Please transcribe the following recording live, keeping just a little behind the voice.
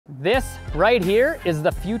This right here is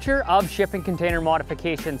the future of shipping container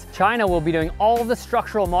modifications. China will be doing all of the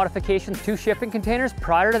structural modifications to shipping containers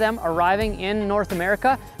prior to them arriving in North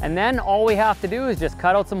America. And then all we have to do is just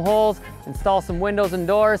cut out some holes, install some windows and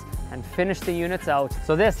doors, and finish the units out.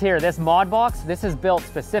 So this here, this mod box, this is built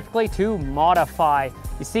specifically to modify.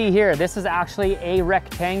 You see here, this is actually a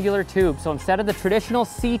rectangular tube. So instead of the traditional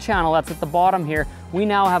C channel that's at the bottom here, we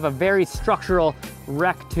now have a very structural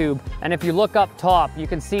rec tube. And if you look up top, you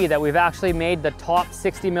can see that we've actually made the top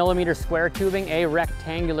 60mm square tubing a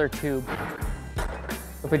rectangular tube.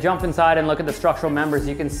 If we jump inside and look at the structural members,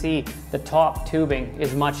 you can see the top tubing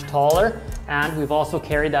is much taller, and we've also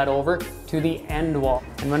carried that over to the end wall.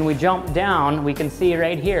 And when we jump down, we can see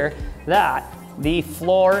right here that the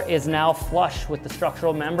floor is now flush with the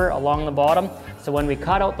structural member along the bottom. So when we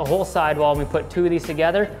cut out the whole sidewall and we put two of these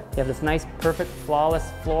together, you have this nice, perfect,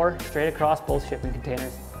 flawless floor straight across both shipping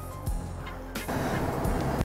containers.